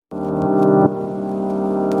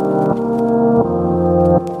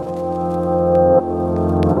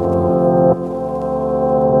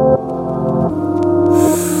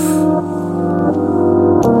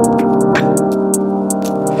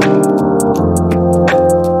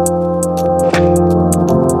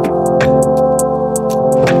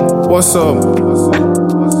What's up?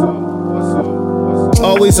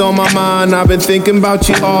 Always on my mind, I've been thinking about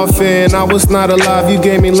you often. I was not alive, you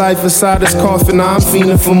gave me life inside this coffin. Now I'm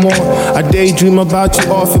feeling for more. I daydream about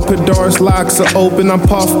you often. Pandora's locks are open. I'm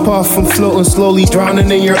puff, I'm floating slowly, drowning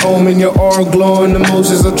in your omen. Your aura glowing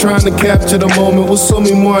emotions. I'm trying to capture the moment. With so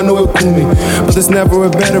many more, I know it cool me. But there's never a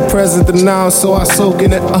better present than now, so I soak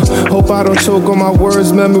in it. Hope I don't choke on my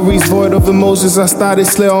words. Memories void of emotions. I started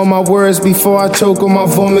slay all my words before I choke on my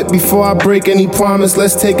vomit. Before I break any promise,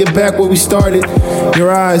 let's take it back where we started. Your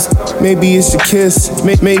eyes, maybe it's your kiss,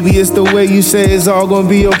 maybe it's the way you say it's all gonna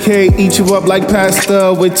be okay. Eat you up like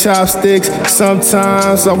pasta with chopsticks.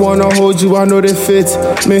 Sometimes I wanna hold you, I know that fits.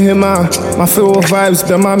 Me and my feel vibes,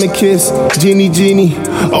 the mommy kiss. Genie,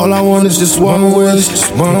 all I want is just one wish,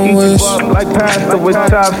 just one wish. Eat you up like pasta with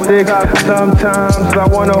chopsticks. Sometimes I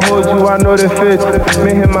wanna hold you, I know that fits.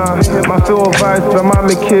 Me and my feel vibes, the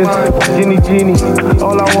mommy kiss. Genie,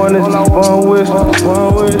 all I want is just one wish,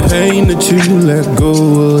 one wish. Pain that you let go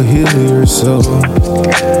will heal your soul.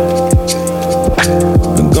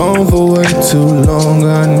 Been gone for way too long,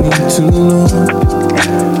 I need to know.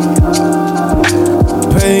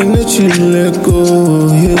 Pain that you let go will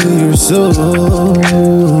heal your soul.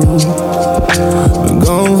 Been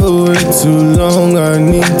gone for way too long, I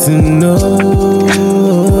need to know.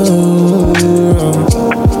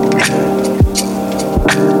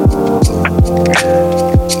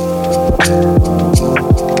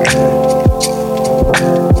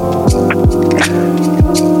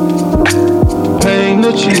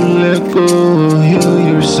 That you let go will heal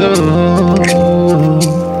your soul.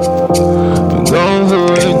 Been gone for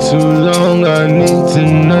way too long, I need to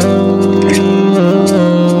know.